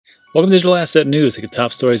Welcome to Digital Asset News, the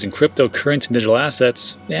top stories in cryptocurrency and digital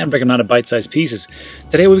assets, and break them down to bite-sized pieces.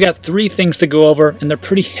 Today we've got 3 things to go over, and they're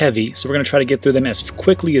pretty heavy, so we're going to try to get through them as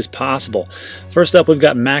quickly as possible. First up, we've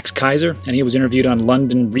got Max Keiser, and he was interviewed on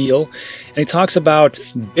London Real, and he talks about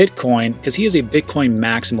Bitcoin, because he is a Bitcoin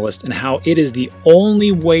maximalist, and how it is the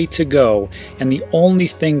only way to go, and the only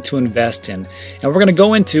thing to invest in. And what we're going to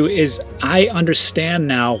go into is, I understand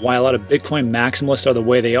now why a lot of Bitcoin maximalists are the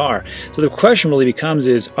way they are. So the question really becomes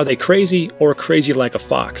is, are they crazy or crazy like a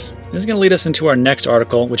fox? This is going to lead us into our next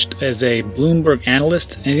article, which is a Bloomberg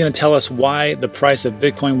analyst, and he's going to tell us why the price of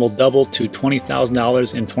Bitcoin will double to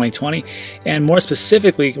 $20,000 in 2020. And more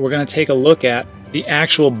specifically, we're going to take a look at the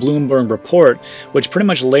actual Bloomberg report, which pretty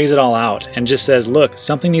much lays it all out and just says, look,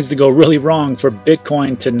 something needs to go really wrong for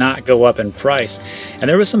Bitcoin to not go up in price. And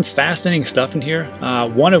there was some fascinating stuff in here,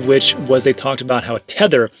 one of which was they talked about how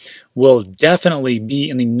Tether will definitely be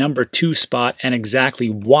in the number 2 spot and exactly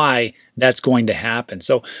why that's going to happen.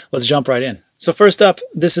 So let's jump right in. So first up,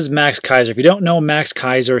 this is Max Keiser. If you don't know Max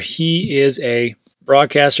Keiser, he is a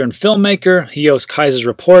broadcaster and filmmaker. He hosts Keiser's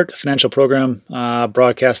Report, a financial program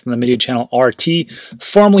broadcast on the media channel RT,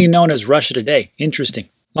 formerly known as Russia Today. Interesting.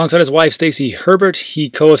 Alongside his wife, Stacey Herbert, he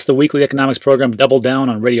co-hosts the weekly economics program Double Down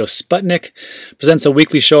on Radio Sputnik, presents a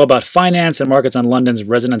weekly show about finance and markets on London's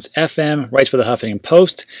Resonance FM, writes for the Huffington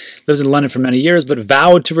Post, lives in London for many years, but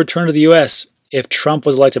vowed to return to the U.S. if Trump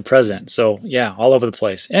was elected president. So yeah, all over the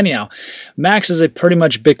place. Anyhow, Max is a pretty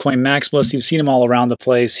much Bitcoin maximalist. You've seen him all around the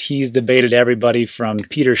place. He's debated everybody from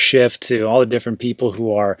Peter Schiff to all the different people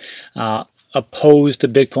who are opposed to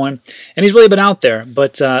Bitcoin, and he's really been out there.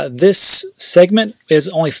 But this segment is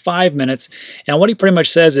only 5 minutes, and what he pretty much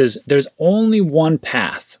says is there's only one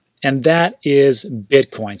path, and that is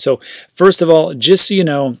Bitcoin. So first of all, just so you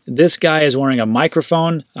know, this guy is wearing a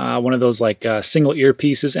microphone, one of those like single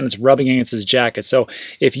earpieces, and it's rubbing against his jacket. So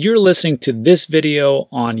if you're listening to this video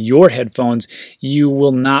on your headphones, you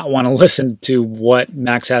will not want to listen to what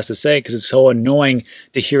Max has to say because it's so annoying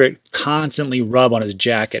to hear it constantly rub on his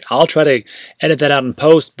jacket. I'll try to edit that out in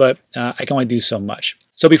post, but I can only do so much.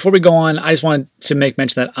 So before we go on, I just wanted to make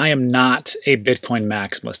mention that I am not a Bitcoin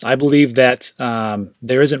maximalist. I believe that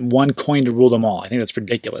there isn't one coin to rule them all. I think that's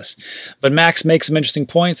ridiculous. But Max makes some interesting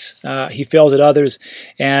points. He fails at others.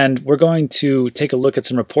 And we're going to take a look at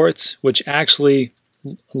some reports which actually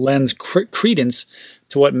lends credence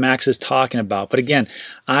to what Max is talking about. But again,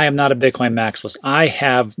 I am not a Bitcoin maximalist.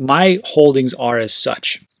 My holdings are as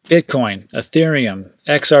such: Bitcoin, Ethereum,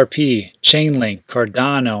 XRP, Chainlink,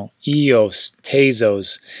 Cardano, EOS,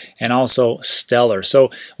 Tezos, and also Stellar. So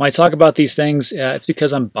when I talk about these things, it's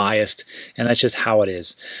because I'm biased, and that's just how it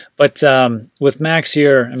is. But with Max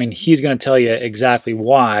here, I mean, he's going to tell you exactly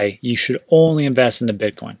why you should only invest into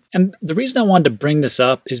Bitcoin. And the reason I wanted to bring this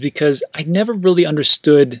up is because I never really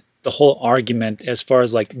understood the whole argument as far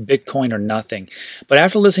as like Bitcoin or nothing. But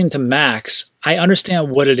after listening to Max, I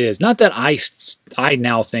understand what it is. Not that I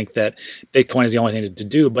now think that Bitcoin is the only thing to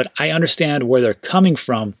do, but I understand where they're coming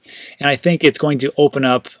from. And I think it's going to open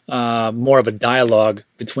up more of a dialogue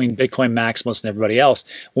between Bitcoin maximalists and everybody else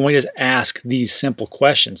when we just ask these simple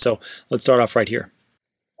questions. So let's start off right here.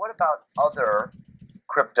 What about other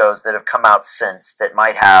cryptos that have come out since that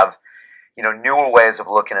might have newer ways of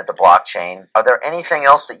looking at the blockchain? Are there anything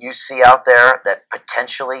else that you see out there that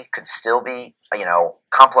potentially could still be,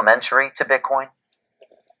 complementary to Bitcoin?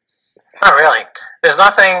 Not really. There's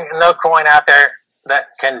no coin out there that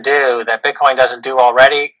can do that Bitcoin doesn't do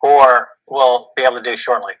already or will be able to do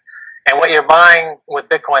shortly. And what you're buying with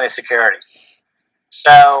Bitcoin is security.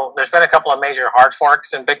 So there's been a couple of major hard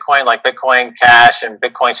forks in Bitcoin, like Bitcoin Cash and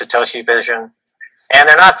Bitcoin Satoshi Vision, and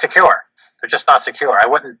they're not secure. They're just not secure. I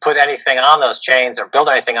wouldn't put anything on those chains or build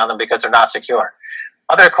anything on them because they're not secure.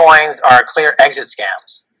 Other coins are clear exit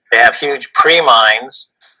scams. They have huge pre-mines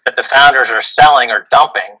that the founders are selling or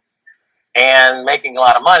dumping and making a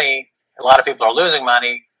lot of money. A lot of people are losing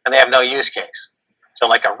money, and they have no use case. So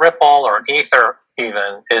like a Ripple or an Ether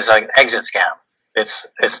even is an exit scam.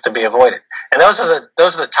 It's to be avoided. And those are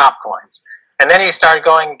the top coins. And then you start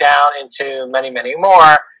going down into many, many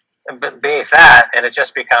more beneath that, and it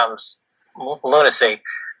just becomes lunacy.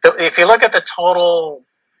 If you look at the total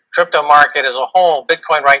crypto market as a whole,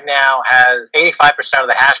 Bitcoin right now has 85% of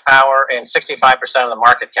the hash power and 65% of the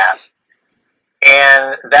market cap.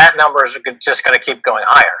 And that number is just going to keep going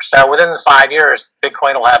higher. So within 5 years,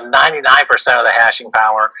 Bitcoin will have 99% of the hashing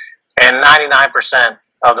power and 99%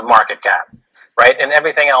 of the market cap, right? And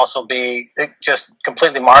everything else will be just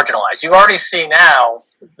completely marginalized. You already see now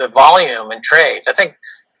the volume in trades. I think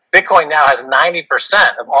Bitcoin now has 90%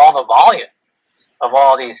 of all the volume of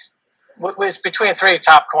all these it's between three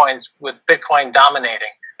top coins with Bitcoin dominating.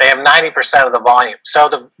 They have 90% of the volume. So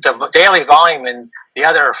the daily volume in the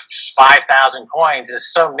other 5,000 coins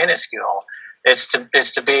is so minuscule. It's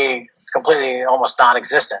to be completely almost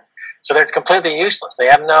non-existent. So they're completely useless. They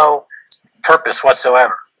have no purpose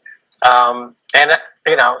whatsoever.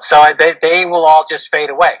 So they will all just fade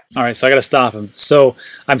away. All right, so I got to stop him. So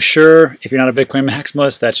I'm sure if you're not a Bitcoin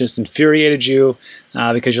maximalist, that just infuriated you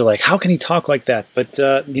because you're like, how can he talk like that? But,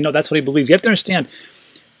 that's what he believes. You have to understand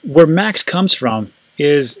where Max comes from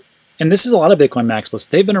is, and this is a lot of Bitcoin maximalists,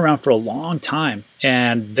 they've been around for a long time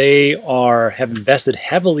and they have invested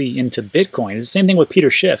heavily into Bitcoin. It's the same thing with Peter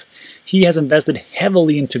Schiff. He has invested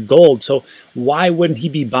heavily into gold. So why wouldn't he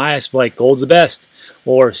be biased like gold's the best?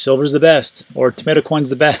 Or silver's the best, or tomato coin's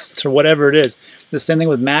the best, or whatever it is. The same thing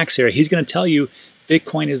with Max here. He's going to tell you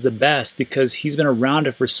Bitcoin is the best because he's been around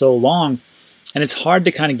it for so long, and it's hard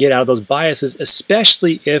to kind of get out of those biases,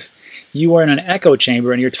 especially if you are in an echo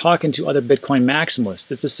chamber and you're talking to other Bitcoin maximalists.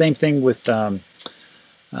 It's the same thing with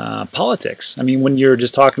politics. I mean, when you're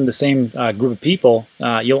just talking to the same group of people,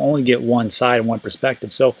 you'll only get one side and one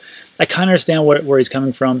perspective. So I kind of understand where he's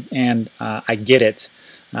coming from, and I get it.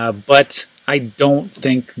 But I don't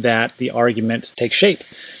think that the argument takes shape.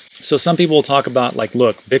 So some people will talk about like,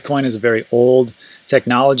 look, Bitcoin is a very old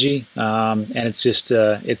technology, and it's just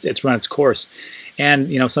it's run its course.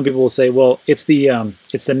 And some people will say, well, it's the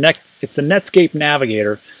Netscape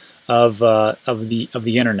navigator of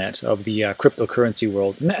the internet, of the cryptocurrency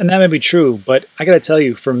world, and that may be true. But I got to tell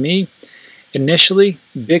you, for me, initially,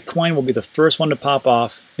 Bitcoin will be the first one to pop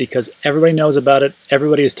off because everybody knows about it,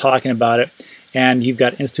 everybody is talking about it. And you've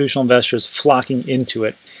got institutional investors flocking into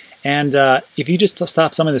it. And if you just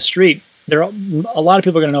stop some in the street, a lot of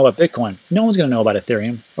people are going to know about Bitcoin. No one's going to know about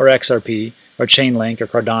Ethereum or XRP or Chainlink or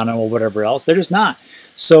Cardano or whatever else. They're just not.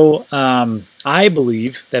 So I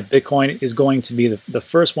believe that Bitcoin is going to be the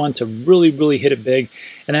first one to really, really hit it big.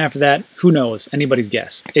 And after that, who knows? Anybody's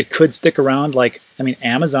guess. It could stick around.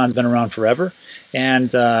 Amazon's been around forever.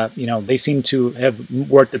 And, they seem to have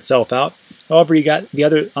worked itself out. However, you got the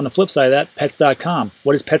other, on the flip side of that, pets.com.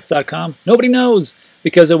 What is pets.com? Nobody knows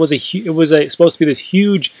because it was supposed to be this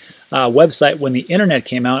huge website when the internet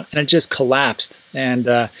came out, and it just collapsed.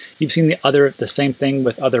 And you've seen the same thing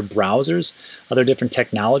with other browsers, other different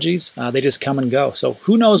technologies. They just come and go. So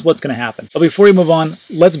who knows what's going to happen? But before we move on,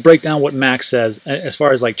 let's break down what Max says as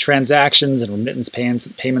far as like transactions and remittance payments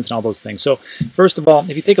and all those things. So first of all,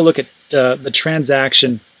 if you take a look at the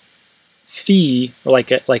transaction fee, or like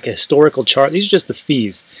a historical chart, these are just the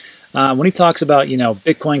fees. When he talks about,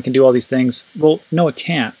 Bitcoin can do all these things, well, no, it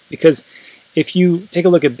can't. Because if you take a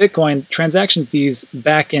look at Bitcoin, transaction fees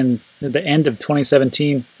back in the end of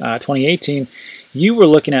 2017, 2018, you were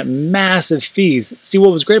looking at massive fees. See,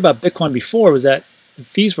 what was great about Bitcoin before was that the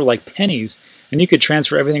fees were like pennies, and you could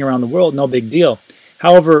transfer everything around the world, no big deal.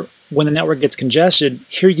 However, when the network gets congested,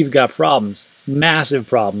 here you've got problems, massive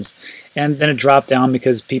problems. And then it dropped down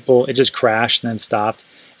because it just crashed and then stopped.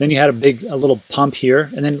 Then you had a little pump here,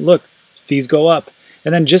 and then look, fees go up.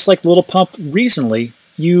 And then just like the little pump recently,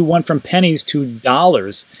 you went from pennies to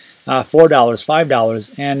dollars, $4,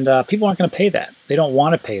 $5, and people aren't going to pay that. They don't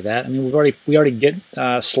want to pay that. I mean, we already get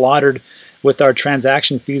slaughtered with our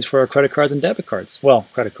transaction fees for our credit cards and debit cards. Well,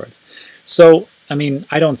 credit cards. So, I mean,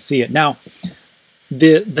 I don't see it. Now,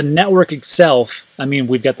 the network itself, I mean,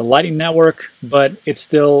 we've got the Lightning Network, but it's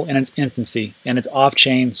still in its infancy, and it's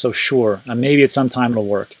off-chain, so sure, maybe at some time it'll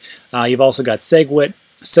work. You've also got SegWit,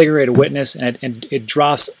 segregated witness, and it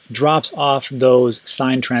drops off those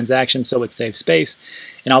signed transactions, so it saves space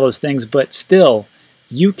and all those things, but still,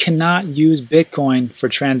 you cannot use Bitcoin for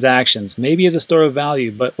transactions, maybe as a store of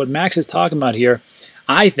value, but what Max is talking about here,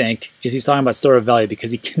 I think, is he's talking about store of value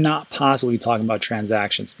because he cannot possibly be talking about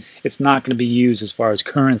transactions. It's not going to be used as far as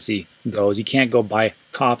currency goes. You can't go buy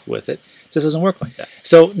coffee with it. It just doesn't work like that.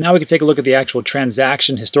 So now we can take a look at the actual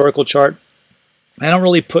transaction historical chart. I don't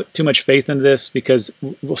really put too much faith into this because,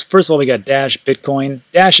 first of all, we got Dash Bitcoin,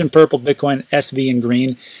 Dash in purple, Bitcoin SV in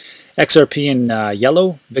green, XRP in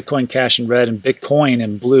yellow, Bitcoin Cash in red, and Bitcoin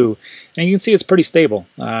in blue. And you can see it's pretty stable.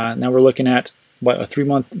 Now we're looking at what, a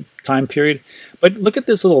 3-month time period. But look at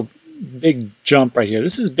this little big jump right here.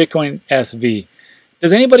 This is Bitcoin SV.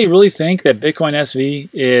 Does anybody really think that Bitcoin SV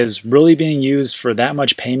is really being used for that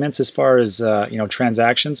much payments as far as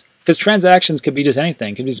transactions? Because transactions could be just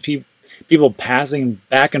anything. It could just be people passing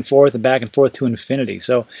back and forth to infinity.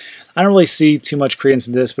 So I don't really see too much credence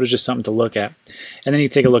in this, but it's just something to look at. And then you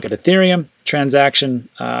take a look at Ethereum transaction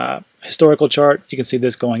historical chart. You can see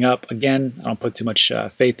this going up. Again, I don't put too much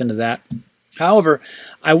faith into that. However,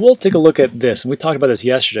 I will take a look at this, and we talked about this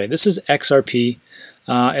yesterday. This is XRP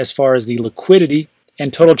as far as the liquidity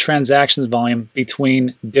and total transactions volume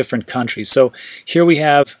between different countries. So here we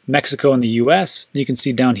have Mexico and the US. You can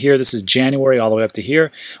see down here, this is January all the way up to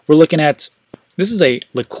here. We're looking at, this is a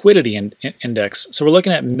liquidity index. So we're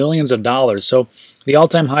looking at millions of dollars. So the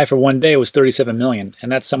all-time high for one day was 37 million,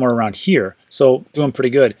 and that's somewhere around here. So doing pretty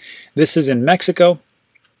good. This is in Mexico.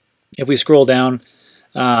 If we scroll down,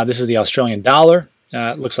 this is the Australian dollar.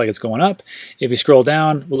 It looks like it's going up. If we scroll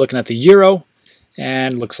down, we're looking at the euro.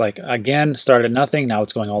 And looks like, again, started at nothing. Now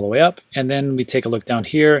it's going all the way up. And then we take a look down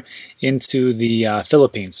here into the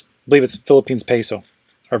Philippines. I believe it's Philippines peso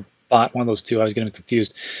or baht, one of those two. I was getting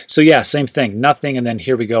confused. So yeah, same thing, nothing. And then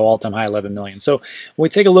here we go, all-time high, 11 million. So when we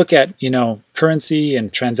take a look at, currency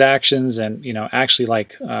and transactions and, actually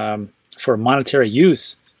like for monetary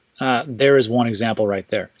use, there is one example right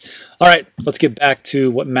there. All right, let's get back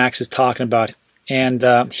to what Max is talking about.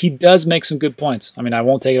 And he does make some good points. I mean, I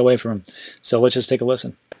won't take it away from him. So let's just take a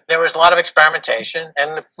listen. There was a lot of experimentation,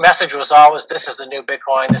 and the message was always, this is the new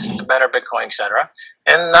Bitcoin, this is the better Bitcoin, etc.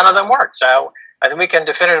 And none of them worked. So I think we can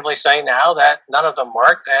definitively say now that none of them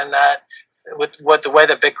worked, and that with the way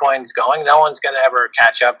that Bitcoin's going, no one's going to ever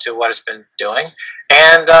catch up to what it's been doing.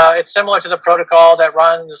 And it's similar to the protocol that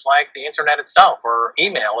runs like the internet itself or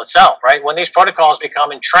email itself, right? When these protocols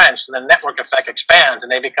become entrenched and the network effect expands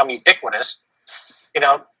and they become ubiquitous,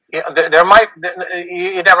 there might,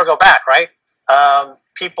 you never go back, right?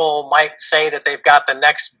 People might say that they've got the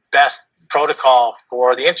next best protocol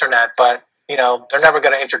for the internet, but they're never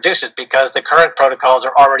going to introduce it because the current protocols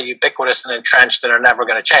are already ubiquitous and entrenched and are never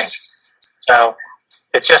going to change. So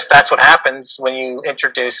it's just, that's what happens when you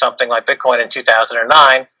introduce something like Bitcoin in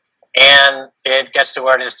 2009 and it gets to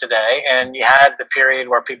where it is today. And you had the period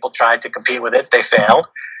where people tried to compete with it, they failed.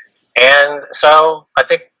 And so I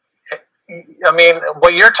think,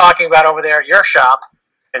 what you're talking about over there at your shop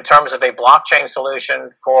in terms of a blockchain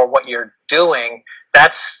solution for what you're doing,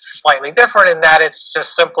 that's slightly different in that it's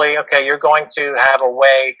just simply, okay, you're going to have a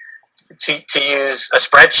way to use a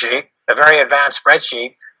spreadsheet, a very advanced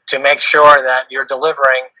spreadsheet, to make sure that you're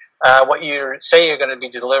delivering what you say you're going to be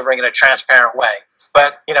delivering in a transparent way.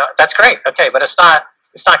 But, that's great. Okay, but it's not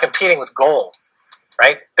competing with gold,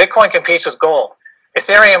 right? Bitcoin competes with gold.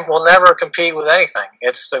 Ethereum will never compete with anything.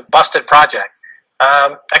 It's a busted project.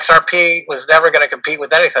 XRP was never going to compete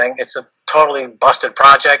with anything. It's a totally busted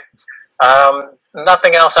project.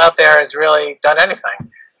 Nothing else out there has really done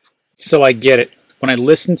anything. So I get it. When I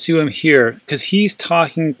listen to him here, because he's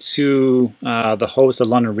talking to the host of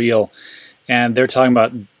London Real, and they're talking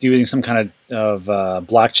about using some kind of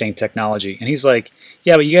blockchain technology. And he's like,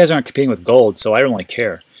 yeah, but you guys aren't competing with gold, so I don't really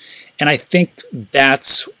care. And I think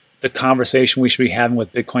that's the conversation we should be having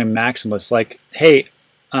with Bitcoin maximalists. Like, hey,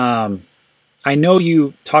 I know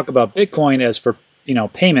you talk about Bitcoin as for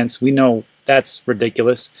payments. We know that's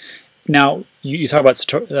ridiculous. Now you talk about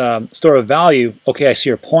store of value. Okay, I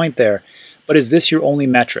see your point there. But is this your only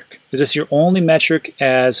metric? Is this your only metric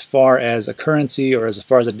as far as a currency or as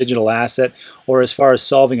far as a digital asset or as far as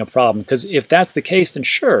solving a problem? Because if that's the case, then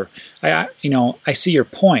sure, I see your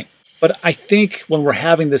point. But I think when we're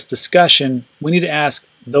having this discussion, we need to ask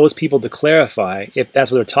those people to clarify if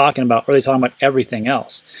that's what they're talking about, or are they talking about everything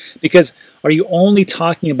else? Because are you only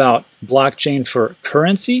talking about blockchain for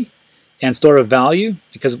currency and store of value?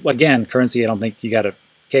 Because again, currency, I don't think you got a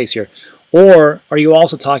case here. Or are you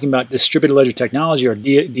also talking about distributed ledger technology, or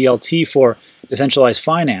DLT, for decentralized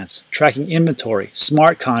finance, tracking inventory,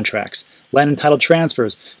 smart contracts, land and title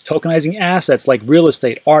transfers, tokenizing assets like real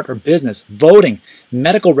estate, art, or business, voting,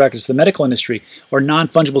 medical records for the medical industry, or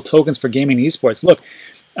non-fungible tokens for gaming and esports? Look,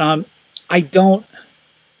 I don't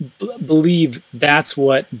believe that's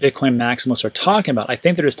what Bitcoin maximalists are talking about. I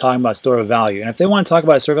think they're just talking about store of value. And if they want to talk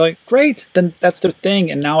about store of value, great, then that's their thing.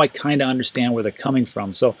 And now I kind of understand where they're coming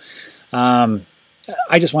from. So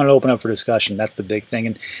I just wanted to open up for discussion. That's the big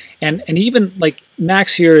thing. And even like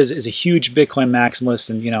Max here is a huge Bitcoin maximalist,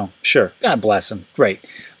 and sure, God bless him, great.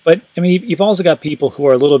 But I mean, you've also got people who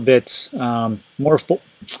are a little bit more,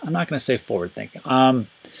 I'm not going to say forward thinking.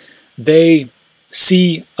 They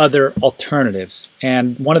see other alternatives,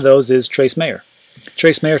 and one of those is Trace Mayer.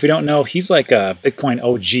 Trace Mayer, if you don't know, he's like a Bitcoin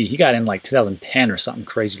OG. He got in like 2010 or something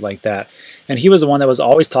crazy like that. And he was the one that was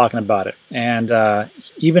always talking about it. And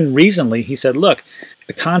even recently, he said, look,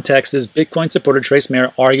 the context is Bitcoin supporter Trace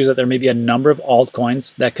Mayer argues that there may be a number of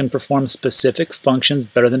altcoins that can perform specific functions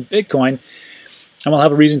better than Bitcoin and will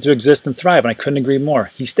have a reason to exist and thrive. And I couldn't agree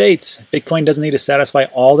more. He states, Bitcoin doesn't need to satisfy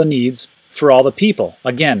all the needs for all the people.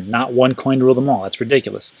 Again, not one coin to rule them all. That's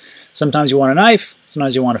ridiculous. Sometimes you want a knife,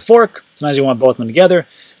 sometimes you want a fork, sometimes you want both of them together.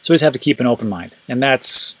 So we just have to keep an open mind. And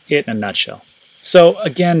that's it in a nutshell. So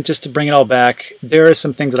again, just to bring it all back, there are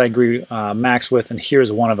some things that I agree Max with, and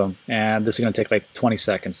here's one of them. And this is going to take like 20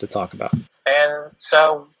 seconds to talk about. And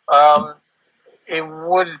so it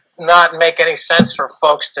would not make any sense for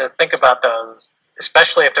folks to think about those,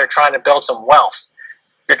 especially if they're trying to build some wealth.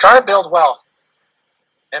 You're trying to build wealth,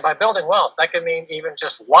 and by building wealth, that could mean even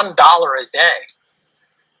just $1 a day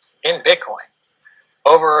in Bitcoin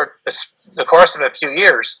over the course of a few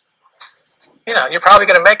years. You know, you're probably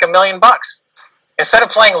going to make $1 million. Instead of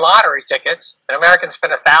playing lottery tickets, an American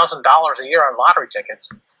spent $1,000 a year on lottery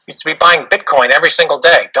tickets. You should be buying Bitcoin every single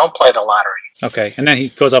day. Don't play the lottery. Okay, and then he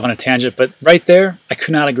goes off on a tangent, but right there, I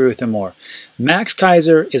could not agree with him more. Max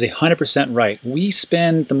Keiser is 100% right. We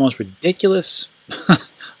spend the most ridiculous,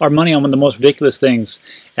 our money on the most ridiculous things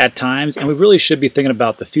at times, and we really should be thinking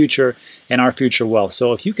about the future and our future wealth.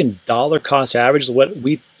 So if you can dollar cost average,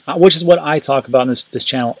 which is what I talk about in this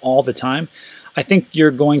channel all the time, I think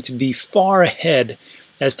you're going to be far ahead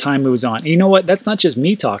as time moves on. And you know what? That's not just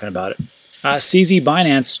me talking about it. CZ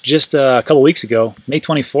Binance just a couple weeks ago, May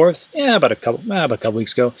 24th, about a couple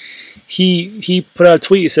weeks ago, he put out a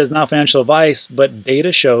tweet. He says, "Not financial advice, but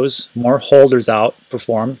data shows more holders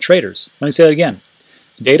outperform traders." Let me say that again.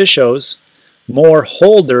 Data shows more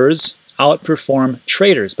holders outperform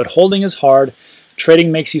traders, but holding is hard.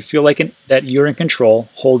 Trading makes you feel like that you're in control.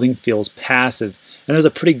 Holding feels passive. And there's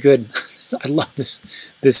a pretty good. I love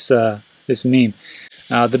this meme.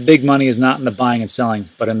 The big money is not in the buying and selling,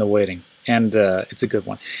 but in the waiting, and it's a good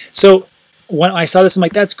one. So when I saw this, I'm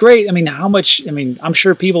like, that's great. I mean, how much? I mean, I'm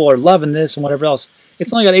sure people are loving this and whatever else.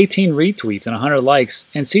 It's only got 18 retweets and 100 likes,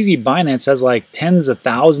 and CZ Binance has like tens of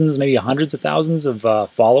thousands, maybe hundreds of thousands of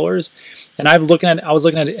followers. And I was looking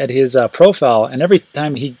at his profile, and every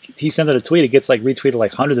time he sends out a tweet, it gets like retweeted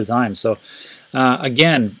like hundreds of times. So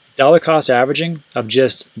again, dollar cost averaging of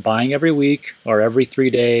just buying every week or every 3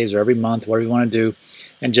 days or every month, whatever you want to do,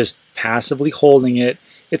 and just passively holding it.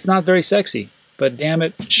 It's not very sexy, but damn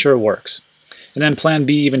it, sure works. And then Plan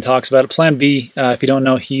B even talks about it. Plan B, if you don't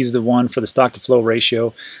know, he's the one for the stock to flow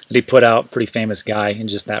ratio that he put out. Pretty famous guy in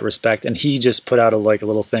just that respect. And he just put out a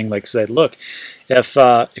little thing like said, look, if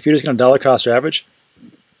you're just going to dollar cost average,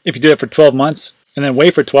 if you do it for 12 months and then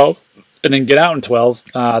wait for 12 and then get out in 12,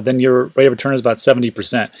 then your rate of return is about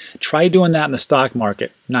 70%. Try doing that in the stock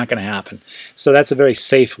market. Not going to happen. So that's a very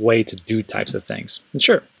safe way to do types of things. And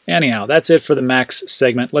sure. Anyhow, that's it for the Max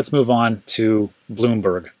segment. Let's move on to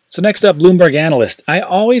Bloomberg. So next up, Bloomberg analyst. I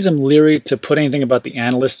always am leery to put anything about the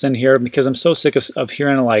analysts in here because I'm so sick of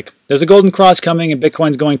hearing like, there's a golden cross coming and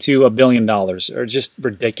Bitcoin's going to $1 billion or just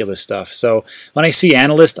ridiculous stuff. So when I see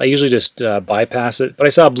analyst, I usually just bypass it. But I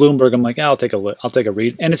saw Bloomberg, I'm like, I'll take a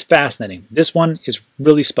read. And it's fascinating. This one is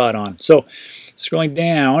really spot on. So scrolling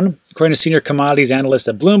down, according to senior commodities analyst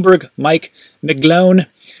at Bloomberg, Mike McGlone,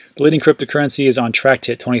 the leading cryptocurrency is on track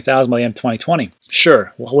to hit 20,000 by the end of 2020.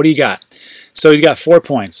 Sure. Well, what do you got? So he's got 4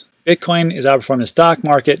 points. Bitcoin is outperforming the stock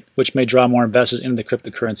market, which may draw more investors into the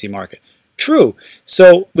cryptocurrency market. True.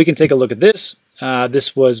 So we can take a look at this.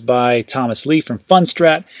 This was by Thomas Lee from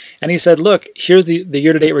Fundstrat. And he said, look, here's the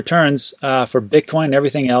year-to-date returns for Bitcoin and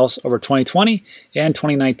everything else over 2020 and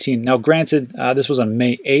 2019. Now, granted, this was on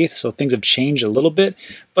May 8th, so things have changed a little bit.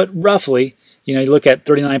 But roughly, you know, you look at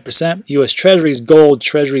 39% U.S. Treasuries, gold,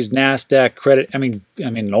 Treasuries, NASDAQ, credit, I mean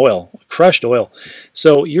oil, crushed oil.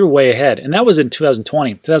 So you're way ahead. And that was in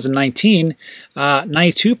 2020. 2019,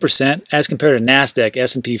 92% as compared to NASDAQ,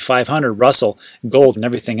 S&P 500, Russell, gold, and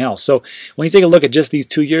everything else. So when you take a look at just these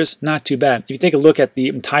 2 years, not too bad. If you take a look at the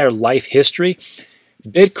entire life history,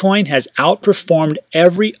 Bitcoin has outperformed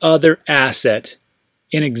every other asset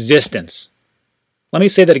in existence. Let me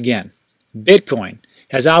say that again. Bitcoin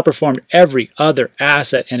has outperformed every other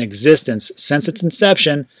asset in existence since its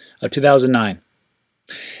inception of 2009.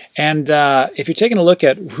 And if you're taking a look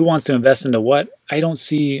at who wants to invest into what, I don't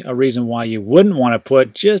see a reason why you wouldn't want to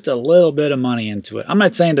put just a little bit of money into it. I'm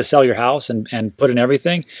not saying to sell your house and put in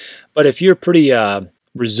everything, but if you're pretty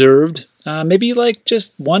reserved, maybe like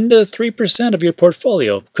just 1 to 3% of your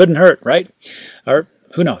portfolio couldn't hurt, right? Or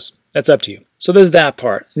who knows? That's up to you. So there's that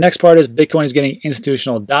part. Next part is Bitcoin is getting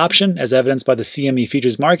institutional adoption as evidenced by the CME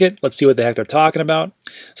futures market. Let's see what the heck they're talking about.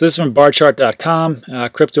 So this is from barchart.com,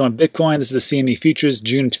 crypto and Bitcoin. This is the CME futures,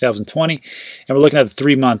 June 2020. And we're looking at the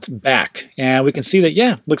 3-month back. And we can see that,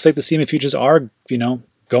 yeah, looks like the CME futures are,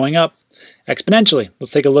 going up exponentially.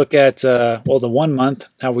 Let's take a look at, well, the 1 month.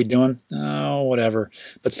 How are we doing? Oh, whatever.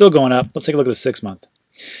 But still going up. Let's take a look at the 6 month.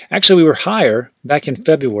 Actually, we were higher back in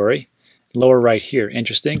February. Lower right here.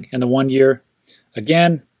 Interesting. And the 1 year,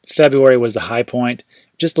 again, February was the high point.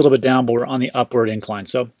 Just a little bit down, but we're on the upward incline.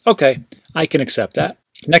 So, okay, I can accept that.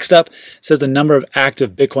 Next up, says the number of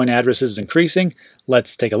active Bitcoin addresses is increasing.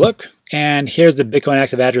 Let's take a look. And here's the Bitcoin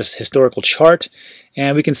active address historical chart.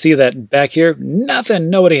 And we can see that back here, nothing,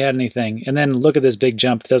 nobody had anything. And then look at this big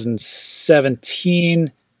jump,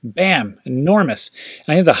 2017, bam, enormous.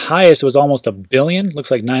 And I think the highest was almost a billion, looks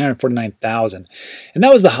like 949,000. And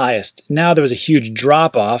that was the highest. Now there was a huge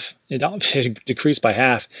drop off. It decreased by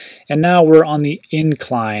half. And now we're on the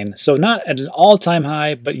incline. So not at an all-time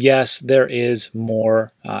high, but yes, there is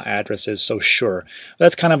more addresses, so sure.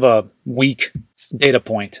 That's kind of a weak data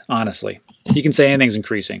point, honestly. You can say anything's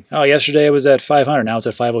increasing. Oh, yesterday it was at 500, now it's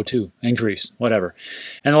at 502. Increase, whatever.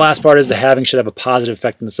 And the last part is the halving should have a positive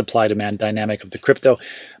effect on the supply-demand dynamic of the crypto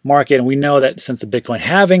market. And we know that since the Bitcoin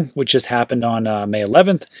halving, which just happened on May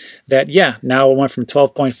 11th, that, yeah, now it went from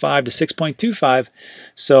 12.5 to 6.25.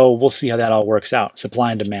 So we'll see how that all works out. Supply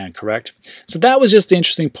and demand, correct? So that was just the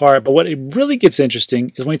interesting part. But what it really gets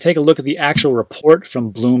interesting is when you take a look at the actual report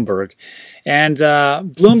from Bloomberg. And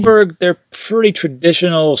Bloomberg, they're pretty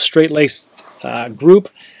traditional, straight-laced group,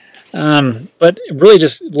 but it really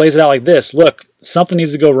just lays it out like this. Look, something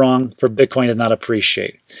needs to go wrong for Bitcoin to not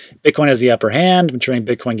appreciate. Bitcoin has the upper hand, maturing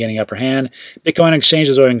Bitcoin gaining upper hand. Bitcoin exchange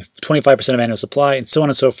is ordering 25% of annual supply, and so on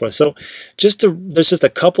and so forth. So there's just a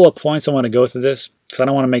couple of points I want to go through this, because I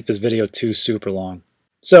don't want to make this video too super long.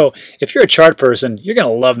 So if you're a chart person, you're going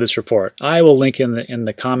to love this report. I will link in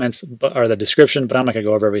the comments or the description, but I'm not going to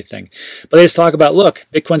go over everything. But they just talk about, look,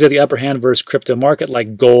 Bitcoin's got the upper hand versus crypto market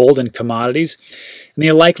like gold and commodities. In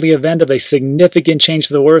the likely event of a significant change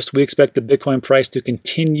for the worse, we expect the Bitcoin price to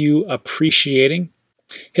continue appreciating.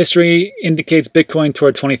 History indicates Bitcoin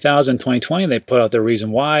toward 20,000 in 2020. They put out their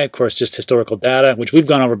reason why. Of course, just historical data, which we've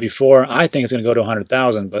gone over before. I think it's going to go to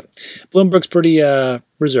 100,000, but Bloomberg's pretty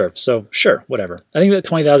reserved. So sure, whatever. I think that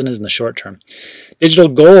 20,000 is in the short term. Digital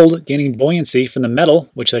gold gaining buoyancy from the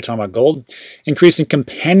metal, which they're talking about gold. Increasing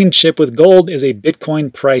companionship with gold is a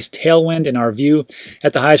Bitcoin price tailwind in our view.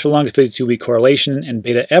 At the highest for the longest 52-week correlation and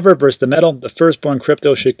beta ever versus the metal, the firstborn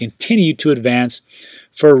crypto should continue to advance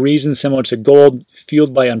for a reason similar to gold,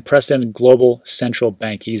 fueled by unprecedented global central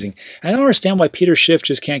bank easing. I don't understand why Peter Schiff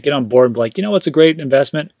just can't get on board and be like, you know what's a great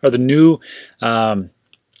investment? Or the new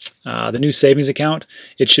savings account?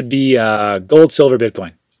 It should be gold, silver,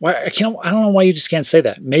 Bitcoin. Why, I don't know why you just can't say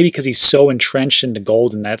that. Maybe because he's so entrenched into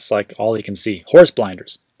gold and that's like all he can see. Horse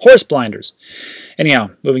blinders. Horse blinders. Anyhow,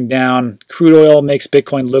 moving down, crude oil makes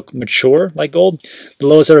Bitcoin look mature like gold. The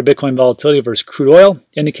lowest ever Bitcoin volatility versus crude oil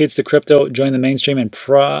indicates the crypto joining the mainstream and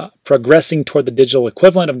progressing toward the digital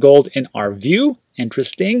equivalent of gold in our view.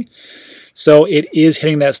 Interesting. So it is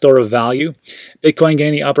hitting that store of value. Bitcoin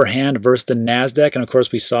getting the upper hand versus the NASDAQ. And of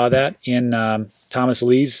course, we saw that in Thomas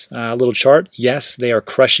Lee's little chart. Yes, they are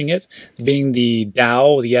crushing it, being the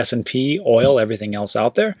Dow, the S&P, oil, everything else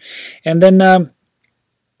out there. And then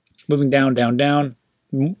moving down, down, down.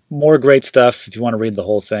 More great stuff if you want to read the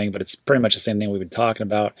whole thing, but it's pretty much the same thing we've been talking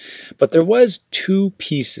about. But there was two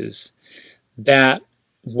pieces that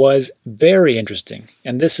was very interesting,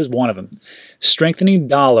 and this is one of them. Strengthening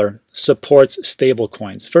dollar supports stable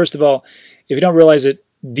coins. First of all, if you don't realize it,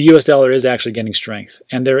 the US dollar is actually getting strength,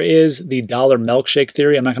 and there is the dollar milkshake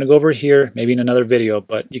theory. I'm not going to go over it here, maybe in another video,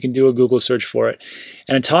 but you can do a Google search for it.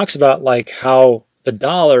 And it talks about like how the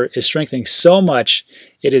dollar is strengthening so much,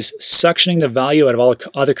 it is suctioning the value out of all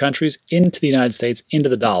other countries into the United States, into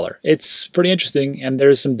the dollar. It's pretty interesting, and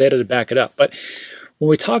there's some data to back it up. But when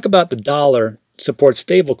we talk about the dollar supports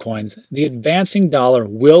stablecoins, the advancing dollar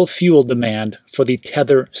will fuel demand for the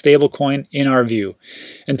Tether stablecoin in our view.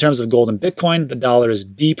 In terms of gold and Bitcoin, the dollar is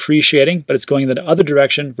depreciating, but it's going in the other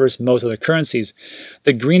direction versus most other currencies.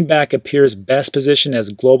 The greenback appears best positioned as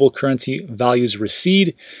global currency values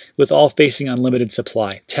recede, with all facing unlimited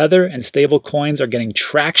supply. Tether and stablecoins are getting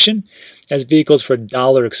traction as vehicles for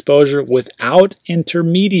dollar exposure without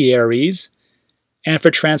intermediaries, and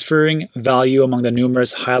for transferring value among the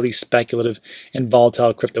numerous highly speculative and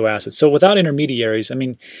volatile crypto assets. So without intermediaries, I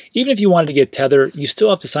mean, even if you wanted to get Tether, you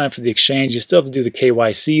still have to sign up for the exchange. You still have to do the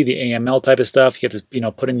KYC, the AML type of stuff. You have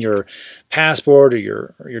to, put in your passport or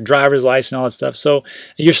your driver's license and all that stuff. So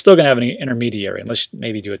you're still going to have an intermediary, unless you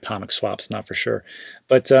maybe do atomic swaps, not for sure.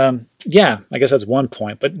 But yeah, I guess that's one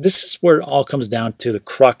point. But this is where it all comes down to the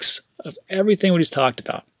crux of everything we just talked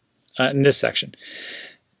about in this section.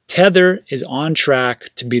 Tether is on track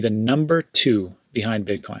to be the number 2 behind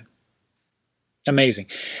Bitcoin. Amazing.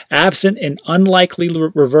 Absent an unlikely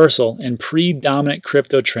reversal in predominant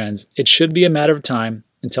crypto trends, it should be a matter of time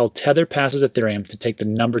until Tether passes Ethereum to take the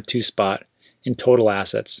number 2 spot in total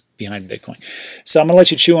assets behind Bitcoin. So I'm going to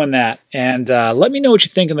let you chew on that, and let me know what you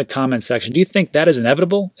think in the comment section. Do you think that is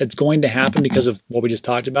inevitable? It's going to happen because of what we just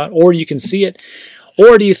talked about? Or you can see it?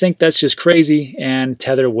 Or do you think that's just crazy and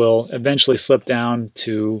Tether will eventually slip down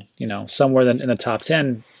to, somewhere in the top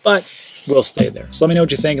 10, but will stay there? So let me know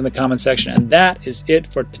what you think in the comment section. And that is it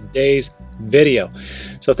for today's video.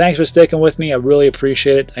 So thanks for sticking with me. I really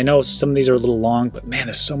appreciate it. I know some of these are a little long, but man,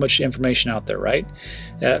 there's so much information out there, right?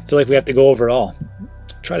 I feel like we have to go over it all.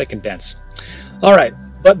 Try to condense. All right.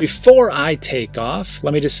 But before I take off,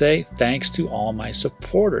 let me just say thanks to all my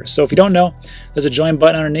supporters. So if you don't know, there's a join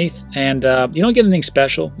button underneath, and you don't get anything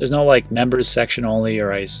special. There's no like members section only,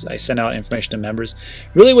 or I send out information to members.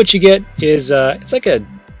 Really what you get is it's like a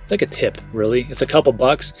tip, really. It's a couple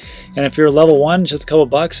bucks, and if you're level 1, just a couple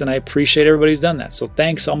bucks, and I appreciate everybody who's done that. So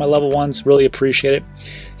thanks all my level 1s, really appreciate it.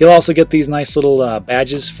 You'll also get these nice little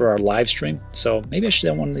badges for our live stream. So maybe I should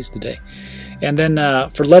have one of these today. And then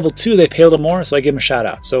for level 2, they pay a little more, so I give them a shout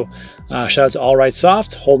out. So shout out to All Right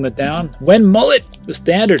Soft, holding it down. When Mullet, the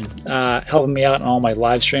standard, helping me out on all my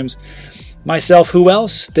live streams. Myself, who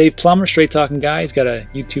else? Dave Plummer, Straight Talking Guy. He's got a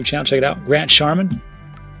YouTube channel, check it out. Grant Sharman.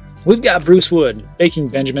 We've got Bruce Wood, Baking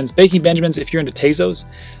Benjamins. Baking Benjamins, if you're into Tezos,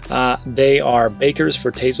 they are bakers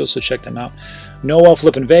for Tezos, so check them out. Noel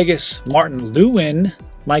Flippin' Vegas, Martin Lewin,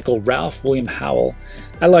 Michael Ralph, William Howell.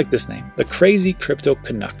 I like this name. The Crazy Crypto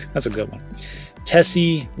Canuck. That's a good one.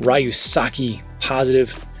 Tessie Ryusaki,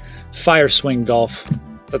 Positive. Fire Swing Golf.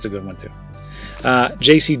 That's a good one too.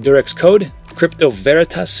 JC Durex Code. Crypto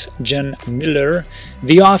Veritas. Jen Miller.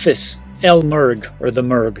 The Office. El Merg, or The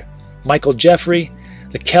Merg. Michael Jeffrey.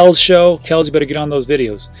 The Kells Show. Kells, you better get on those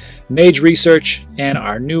videos. Mage Research. And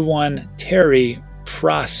our new one, Terry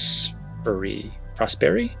Prosperity? That's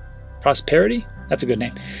a good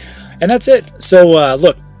name. And that's it. So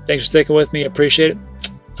look, thanks for sticking with me. I appreciate it.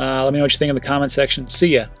 Let me know what you think in the comment section.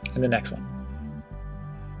 See ya in the next one.